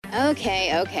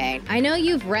Okay. I know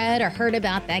you've read or heard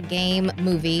about that game,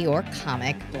 movie, or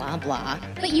comic, blah, blah,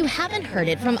 but you haven't heard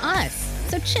it from us.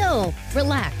 So chill,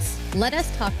 relax, let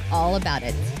us talk all about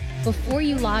it before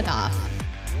you log off.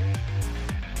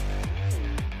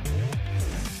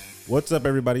 What's up,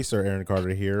 everybody? Sir Aaron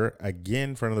Carter here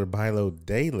again for another Buy Low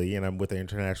Daily, and I'm with the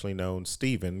internationally known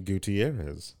Steven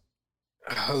Gutierrez.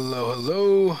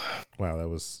 Hello. Wow,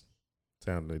 that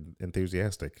sounded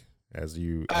enthusiastic as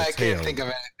you I can't think of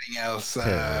anything else.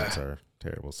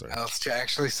 Terrible, sir. Else to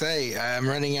actually say. I'm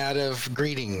running out of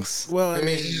greetings. Well, I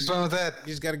mean, you just went with that. You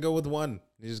just got to go with one.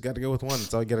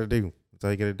 That's all you got to do.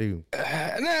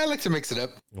 I like to mix it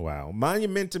up. Wow.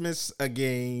 Monumentimus, a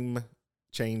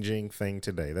game-changing thing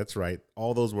today. That's right.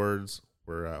 All those words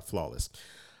were flawless.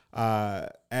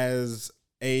 As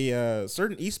a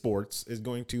certain esports is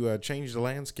going to change the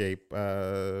landscape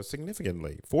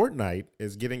significantly. Fortnite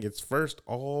is getting its first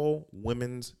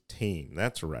all-women's team.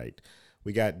 That's right.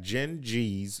 We got Gen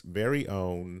G's very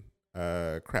own,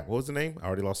 what was the name? I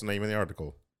already lost the name in the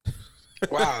article.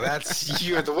 Wow,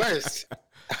 you're the worst.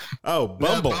 Oh,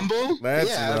 Bumble. Bumble? That's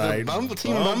right. Bumble.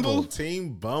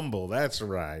 Team Bumble. That's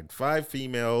right. 5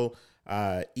 female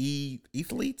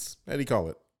e-athletes. How do you call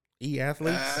it?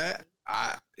 E-athletes?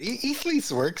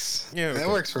 Athletes works. Yeah, okay. That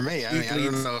works for me. I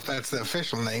don't know if that's the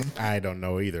official name. I don't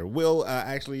know either. We'll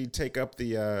actually take up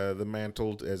the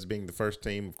mantle as being the first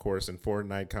team, of course, in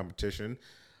Fortnite competition.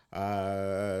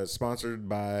 Sponsored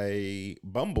by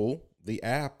Bumble, the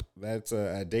app. That's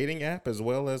a dating app as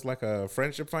well as like a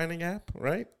friendship finding app,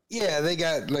 right? Yeah, they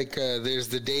got like there's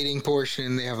the dating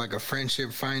portion. They have like a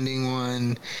friendship finding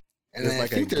one, and then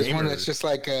like I think there's one that's just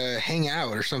like a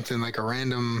hangout or something, like a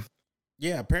random.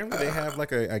 Yeah, apparently they have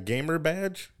like a gamer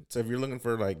badge. So if you're looking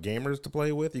for like gamers to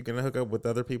play with, you can hook up with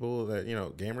other people that,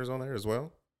 gamers on there as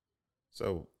well.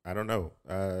 So I don't know.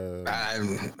 I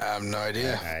have no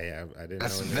idea. I didn't know.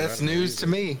 That's news to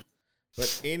me.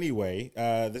 But anyway,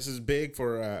 this is big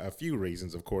for a few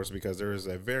reasons, of course, because there is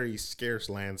a very scarce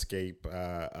landscape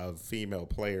of female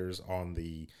players on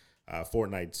the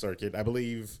Fortnite circuit. I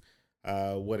believe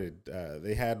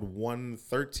they had one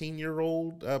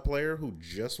 13-year-old player who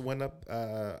just went up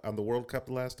on the World Cup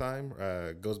the last time,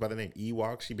 goes by the name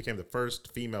Ewok. She became the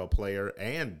first female player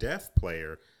and deaf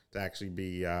player to actually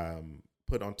be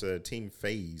put onto Team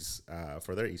FaZe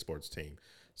for their esports team.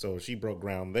 So she broke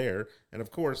ground there. And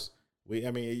of course,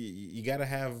 you gotta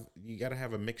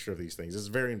have a mixture of these things. It's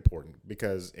very important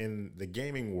because in the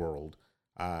gaming world,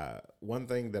 one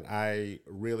thing that I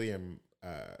really am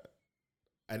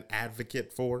an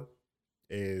advocate for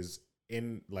is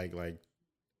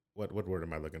what word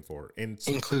am I looking for?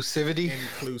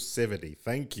 Inclusivity.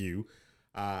 Thank you.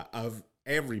 Of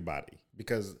everybody,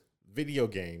 because video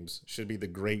games should be the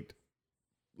great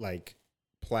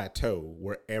plateau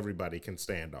where everybody can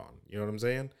stand on. You know what I'm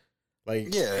saying?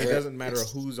 It doesn't matter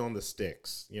who's on the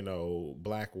sticks.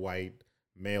 Black, white,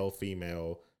 male,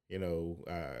 female. No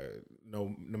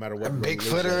matter what.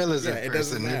 Bigfoot or a lizard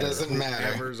person. It doesn't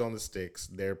matter. Whoever's on the sticks,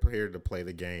 they're here to play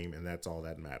the game, and that's all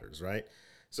that matters, right?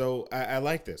 So I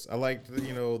like this. I like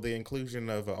the inclusion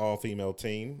of an all-female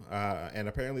team, and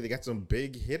apparently they got some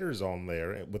big hitters on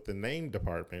there with the name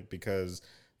department because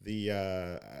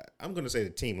I'm going to say the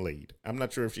team lead. I'm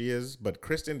not sure if she is, but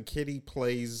Kristen Kitty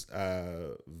plays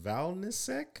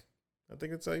Valnisek. I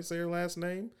think that's how you say her last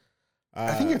name.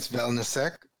 I think it's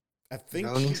Valnisek. I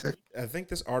think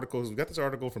this article, we got this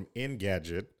article from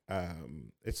Engadget.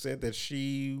 It said that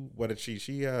she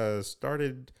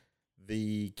started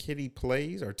the Kitty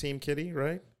Plays, or Team Kitty,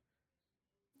 right?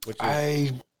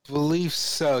 I believe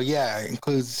so. Yeah, it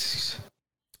includes.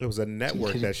 It was a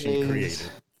network that she created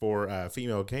for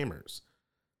female gamers.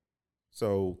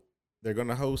 So they're going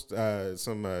to host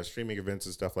some streaming events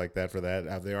and stuff like that for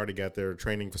that. They already got their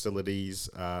training facilities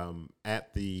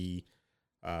at the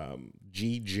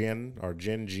Gen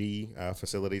G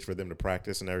facilities for them to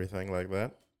practice and everything like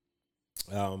that.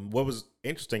 What was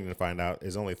interesting to find out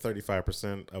is only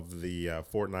 35% of the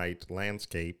Fortnite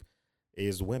landscape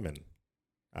is women.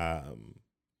 I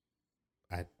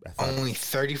thought only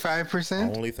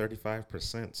 35%? Only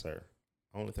 35%, sir.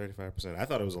 Only 35%. I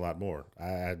thought it was a lot more.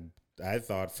 I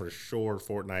thought for sure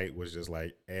Fortnite was just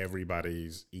like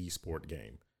everybody's esport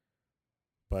game.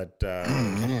 But I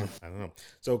don't know.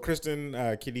 So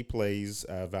Kristen Kitty Plays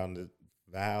Valnisek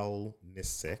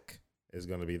is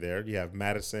going to be there. You have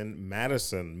Madison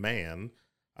Man,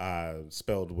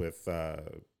 spelled with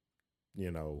 2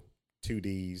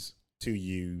 D's, 2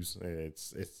 U's.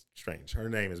 It's strange. Her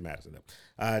name is Madison.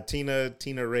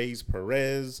 Tina Reyes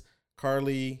Perez,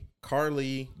 Carly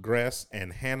Gress,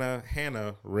 and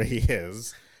Hannah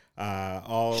Reyes.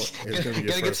 All is going to be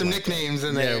gotta get some nicknames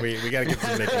in there. Yeah, we got to get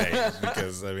some nicknames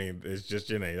because I mean it's just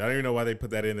your name. I don't even know why they put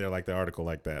that in there, like the article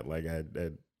like that. Like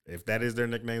if that is their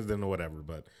nicknames, then whatever.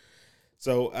 But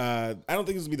so I don't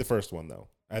think this will be the first one though.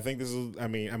 I think this is. I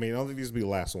mean, I don't think this will be the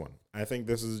last one. I think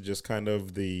this is just kind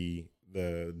of the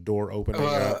door opening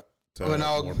up to an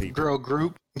all more people. Girl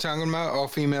group. I'm talking about all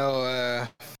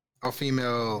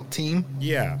female team.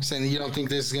 Yeah. Saying that you don't think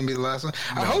this is gonna be the last one.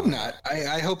 No. I hope not.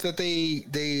 I hope that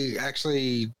they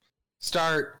actually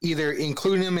start either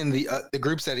including them in the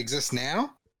groups that exist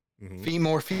now,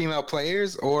 more female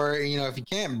players, or if you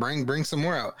can't bring some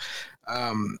more out.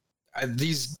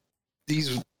 These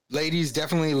ladies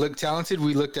definitely look talented.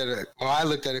 I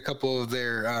looked at a couple of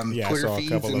their Twitter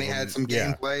feeds, and they had some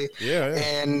gameplay. Yeah.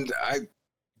 And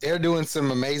they're doing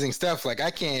some amazing stuff. Like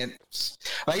it's been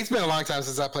a long time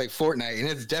since I played Fortnite, and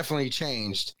it's definitely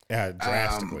changed. Yeah,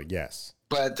 drastically. Yes.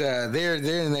 But they're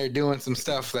in there doing some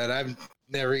stuff that I've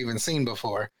never even seen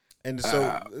before. And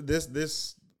so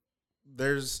there's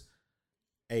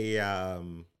a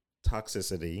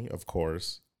toxicity, of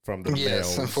course, from the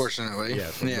males. Unfortunately.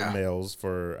 Yeah, from the males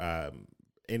for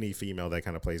any female that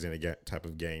kind of plays any type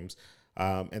of games.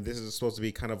 And this is supposed to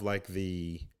be kind of like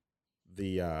the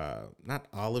not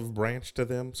olive branch to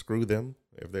them, screw them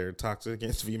if they're toxic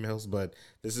against females, but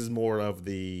this is more of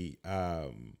the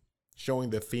showing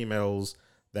the females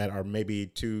that are maybe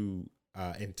too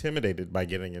intimidated by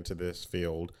getting into this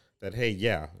field that, hey,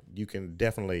 yeah, you can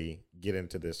definitely get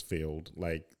into this field.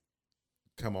 Like,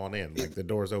 come on in. Like, the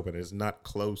door's open. It's not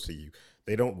closed to you.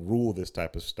 They don't rule this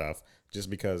type of stuff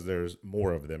just because there's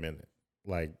more of them in it.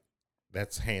 Like,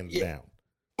 that's hands down.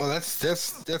 Well,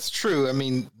 that's true. I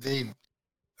mean,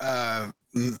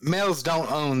 males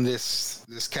don't own this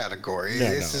category.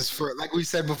 This is for, like we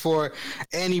said before,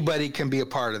 anybody can be a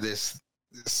part of this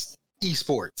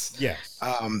esports. Yes.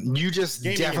 You just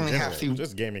gaming definitely have to.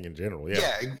 Just gaming in general.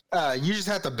 Yeah. Yeah. You just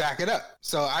have to back it up.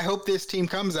 So I hope this team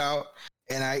comes out,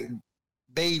 and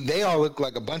they all look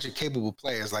like a bunch of capable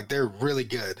players. Like, they're really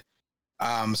good.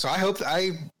 So I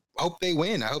hope they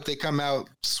win. I hope they come out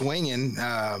swinging.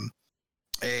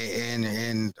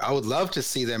 And I would love to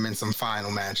see them in some final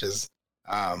matches.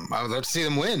 I would love to see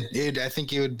them win. I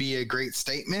think it would be a great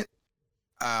statement.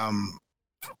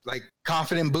 Like,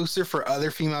 confident booster for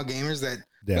other female gamers that,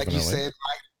 like you said,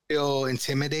 might feel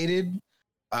intimidated.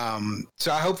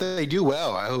 So I hope that they do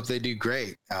well. I hope they do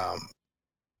great.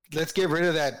 Let's get rid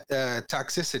of that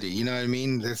toxicity. You know what I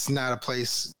mean? It's not a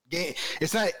place.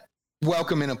 It's not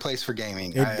welcome in a place for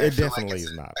gaming. It definitely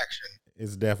is not.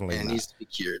 It's definitely it needs to be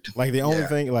cured. Like, the only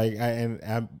thing, like,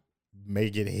 I may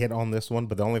get hit on this one,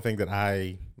 but the only thing that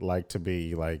I like to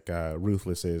be like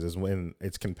ruthless is when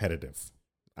it's competitive.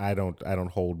 I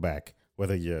don't hold back,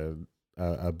 whether you're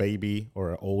a baby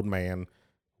or an old man,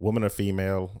 woman or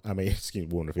female. I mean, excuse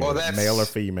me, woman or female, male or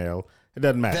female. It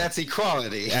doesn't matter. That's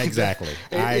equality. Exactly.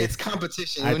 It's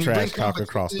competition. I trash talk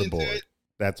across the board.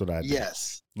 That's what I do.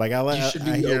 Yes. Like,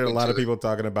 I hear a lot of people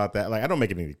talking about that. Like, I don't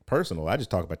make it any personal. I just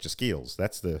talk about your skills.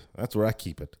 That's where I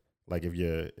keep it. Like, if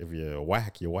you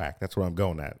whack, you whack. That's where I'm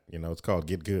going at. It's called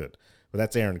get good. But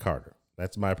that's Aaron Carter.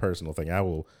 That's my personal thing.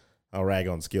 I'll rag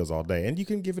on skills all day, and you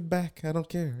can give it back. I don't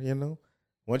care.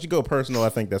 Once you go personal, I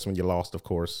think that's when you're lost. Of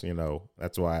course,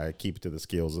 that's why I keep it to the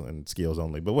skills and skills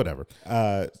only. But whatever.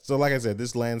 So like I said,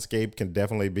 this landscape can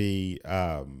definitely be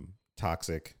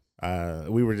toxic.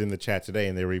 We were in the chat today,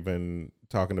 and they were even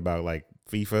talking about, like,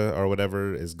 FIFA or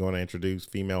whatever is going to introduce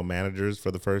female managers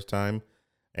for the first time.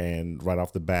 And right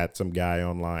off the bat, some guy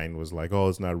online was like, oh,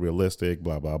 it's not realistic,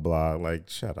 blah, blah, blah. Like,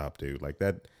 shut up, dude. Like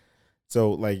that.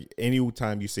 So, like,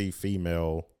 anytime you see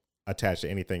female attached to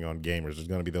anything on gamers, there's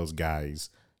going to be those guys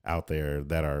out there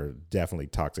that are definitely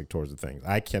toxic towards the things.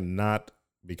 I cannot,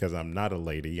 because I'm not a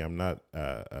lady, I'm not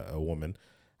a woman,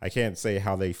 I can't say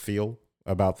how they feel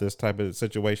about this type of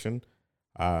situation.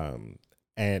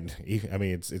 And I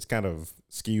mean, it's kind of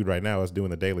skewed right now. Us doing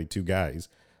the daily two guys,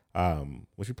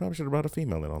 which we probably should have brought a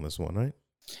female in on this one, right?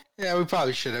 Yeah, we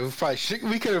probably should have.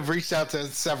 We could have reached out to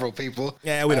several people.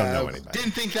 Yeah, we don't know anybody.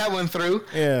 Didn't think that one through.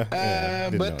 Yeah.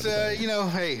 But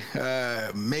hey,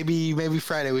 maybe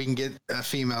Friday we can get a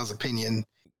female's opinion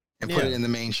and put it in the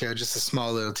main show. Just a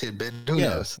small little tidbit. Who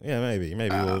knows? Yeah, maybe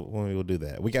we'll do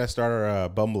that. We got to start our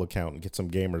Bumble account and get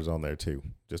some gamers on there too,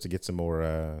 just to get some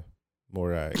more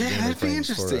that'd be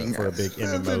interesting for a big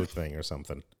MMO thing or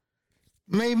something.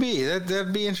 Maybe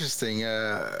that'd be interesting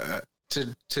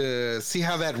to see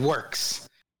how that works.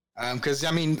 Because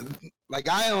I mean, like,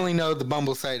 I only know the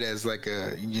Bumble site as like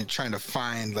you're trying to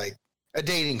find like a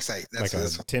dating site. That's like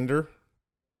a Tinder.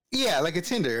 Yeah, like a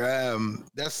Tinder.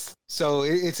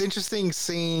 It's interesting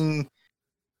seeing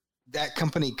that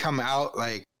company come out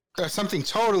like or something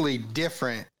totally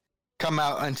different come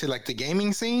out onto like the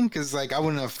gaming scene, because like I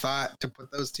wouldn't have thought to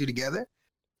put those two together.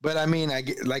 But I mean, I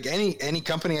get like any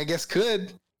company I guess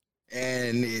could,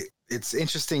 and it's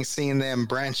interesting seeing them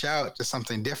branch out to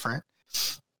something different.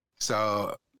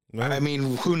 So I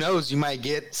mean, who knows? You might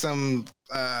get some.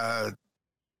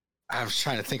 I was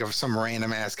trying to think of some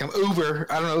random ass Uber.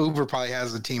 I don't know. Uber probably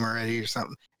has a team already or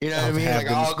something. You know what I mean? Like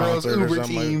an all girls Uber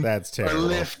team. That's terrible. Or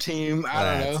Lyft team.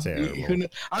 I don't know.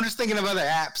 I'm just thinking of other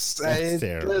apps. That's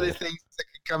terrible. Other things that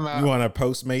could come out. You want a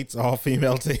Postmates all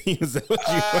female team? Is that what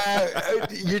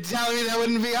you're telling me that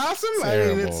wouldn't be awesome?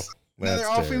 Terrible. I mean, it's another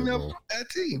all female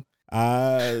team.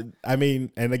 I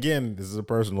mean, and again, this is a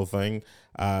personal thing.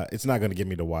 It's not going to get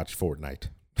me to watch Fortnite.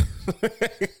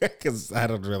 Because I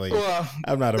don't really. Well,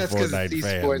 I'm not a Fortnite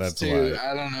fan. That's too. why.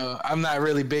 I don't know. I'm not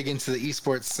really big into the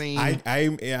esports scene.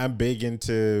 I'm big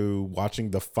into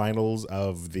watching the finals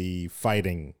of the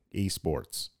fighting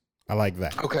esports. I like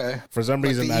that. Okay. For some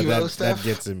reason, that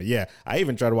gets in me. Yeah, I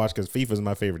even try to watch because FIFA is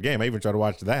my favorite game. I even try to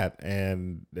watch that,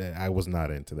 and I was not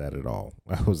into that at all.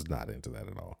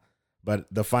 But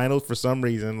the finals, for some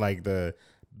reason, like the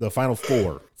final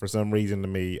four, for some reason to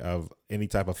me, of any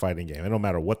type of fighting game. It don't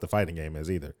matter what the fighting game is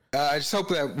either. I just hope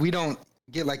that we don't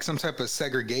get like some type of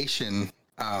segregation.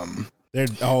 They're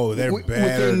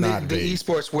better not the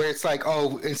esports where it's like,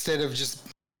 oh, instead of just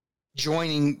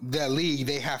joining that league,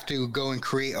 they have to go and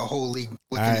create a whole league.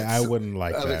 I wouldn't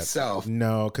like that itself.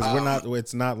 No, because we're not.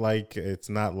 It's not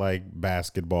like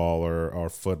basketball or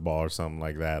football or something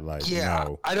like that. Like, yeah,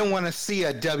 no. I don't want to see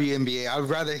a WNBA. I'd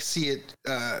rather see it,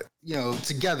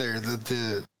 together.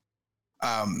 The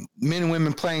men and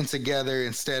women playing together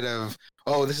instead of,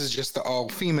 oh, this is just the all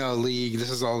female league.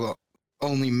 This is all the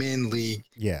only men league.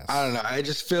 Yes. I don't know. I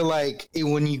just feel like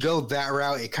when you go that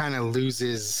route, it kind of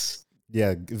loses.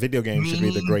 Yeah, video games should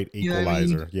be the great equalizer. You know what I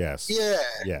mean? Yes. Yeah.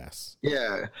 Yes.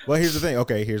 Yeah. Well, here's the thing.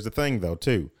 Okay, here's the thing though,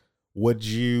 too. Would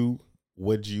you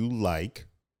like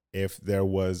if there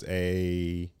was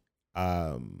you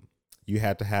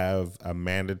had to have a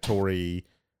mandatory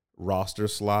roster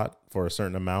slot for a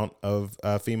certain amount of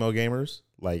female gamers?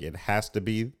 Like it has to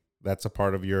be, that's a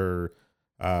part of your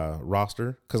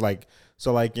roster? Because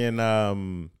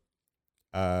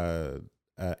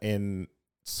in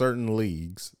certain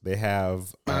leagues, they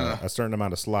have a certain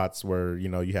amount of slots where,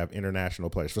 you have international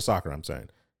players. For soccer, I'm saying.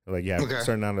 Like you have a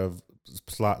certain amount of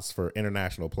slots for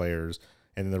international players,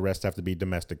 and then the rest have to be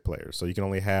domestic players. So you can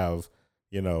only have,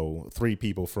 3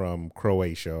 people from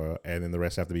Croatia, and then the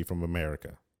rest have to be from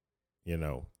America,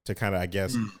 to kind of, I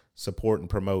guess, support and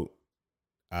promote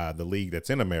the league that's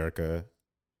in America,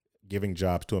 giving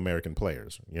jobs to American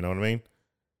players. You know what I mean?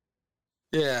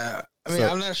 Yeah. I mean,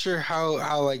 I'm not sure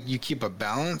how like you keep a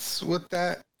balance with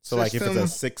that. So like if it's a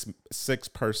six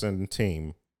person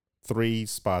team, 3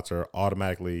 spots are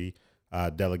automatically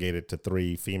delegated to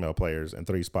 3 female players, and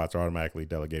 3 spots are automatically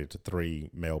delegated to 3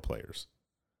 male players.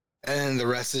 And the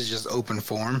rest is just open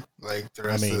form, like the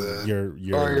rest of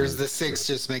the. Or does the 6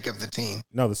 just make up the team?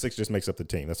 No, the 6 just makes up the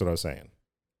team. That's what I was saying.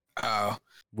 Oh.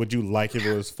 Would you like if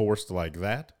it was forced like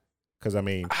that? Because I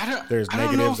mean, there's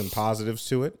negatives and positives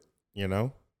to it.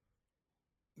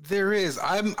 There is.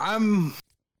 I'm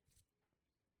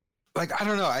like, I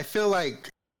don't know. I feel like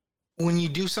when you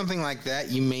do something like that,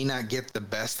 you may not get the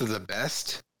best of the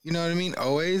best. You know what I mean?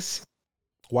 Always.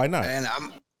 Why not? And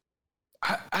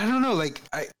I don't know. Like,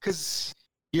 because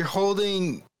you're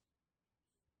holding.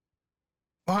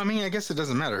 Well, I mean, I guess it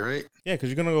doesn't matter, right? Yeah, because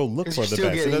you're gonna go look for the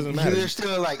best. It doesn't matter. They're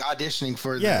still like auditioning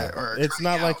for. It's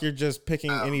not like you're just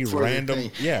picking any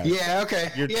random. Yeah. Yeah.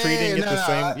 Okay. You're treating it the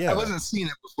same. Yeah. I wasn't seeing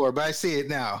it before, but I see it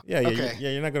now. Yeah. Okay.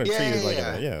 You're not gonna treat it like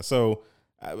that. Yeah. So,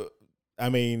 I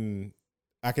mean,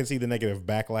 I can see the negative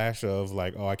backlash of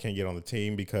like, oh, I can't get on the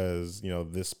team because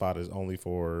this spot is only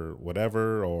for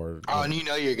whatever, or and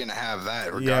you're gonna have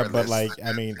that regardless. Yeah, but like,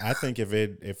 I mean, I think if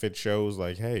it shows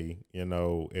like, hey,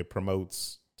 it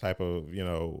promotes type of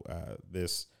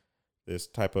this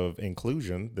type of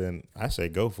inclusion, then I say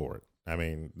go for it. I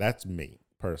mean, that's me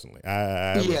personally.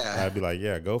 I'd be like,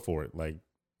 yeah, go for it. Like,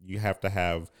 you have to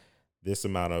have this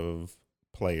amount of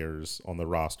players on the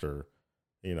roster,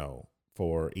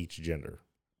 for each gender.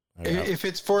 If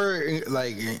it's for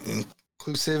like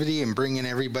inclusivity and bringing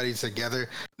everybody together,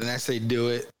 then I say do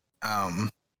it.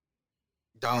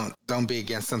 Don't be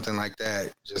against something like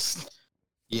that. Just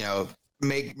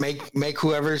make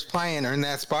whoever's playing earn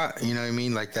that spot. You know what I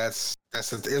mean? Like that's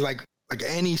like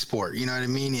any sport. You know what I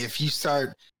mean? If you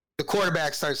the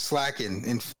quarterback starts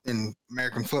slacking in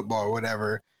American football or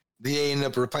whatever, they end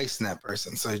up replacing that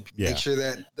person. So make sure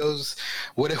that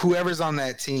whoever's on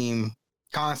that team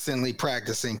constantly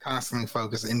practicing, constantly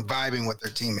focused, and vibing with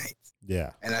their teammates.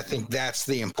 Yeah. And I think that's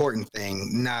the important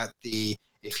thing, not the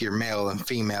if you're male and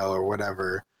female or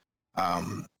whatever.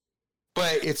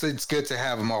 But it's good to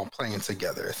have them all playing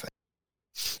together, I think.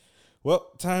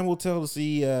 Well, time will tell to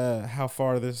see how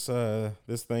far this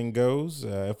thing goes.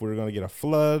 If we're going to get a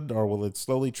flood, or will it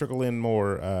slowly trickle in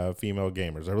more female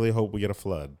gamers? I really hope we get a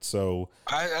flood. So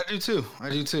I do too.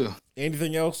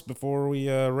 Anything else before we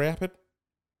wrap it?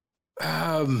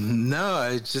 No,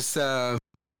 I just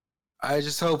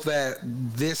hope that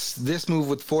this move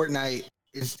with Fortnite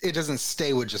it doesn't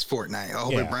stay with just Fortnite. I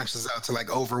hope it branches out to like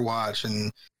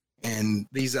Overwatch and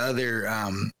these other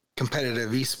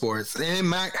competitive esports. And it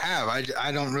might have.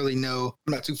 I don't really know.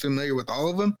 I'm not too familiar with all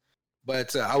of them,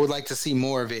 but I would like to see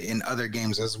more of it in other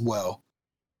games as well.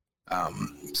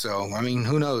 So I mean,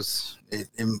 who knows? It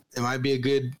might be a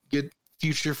good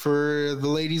future for the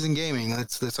ladies in gaming.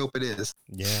 Let's hope it is.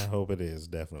 Yeah, I hope it is,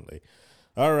 definitely.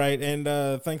 All right,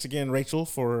 and thanks again, Rachel,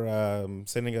 for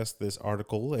sending us this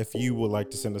article. If you would like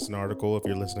to send us an article, if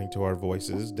you're listening to our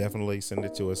voices, definitely send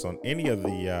it to us on any of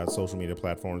the social media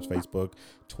platforms, Facebook,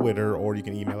 Twitter, or you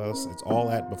can email us. It's all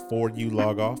at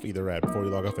beforeyoulogoff, either at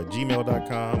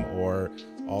beforeyoulogoff@gmail.com, or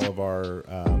all of our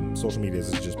social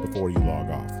medias is just before you log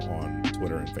off on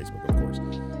Twitter and Facebook, of course.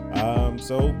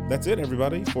 So that's it,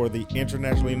 everybody. For the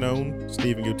internationally known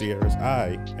Stephen Gutierrez,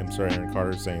 I am Sir Aaron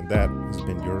Carter saying that has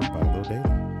been your Buy Low Daily.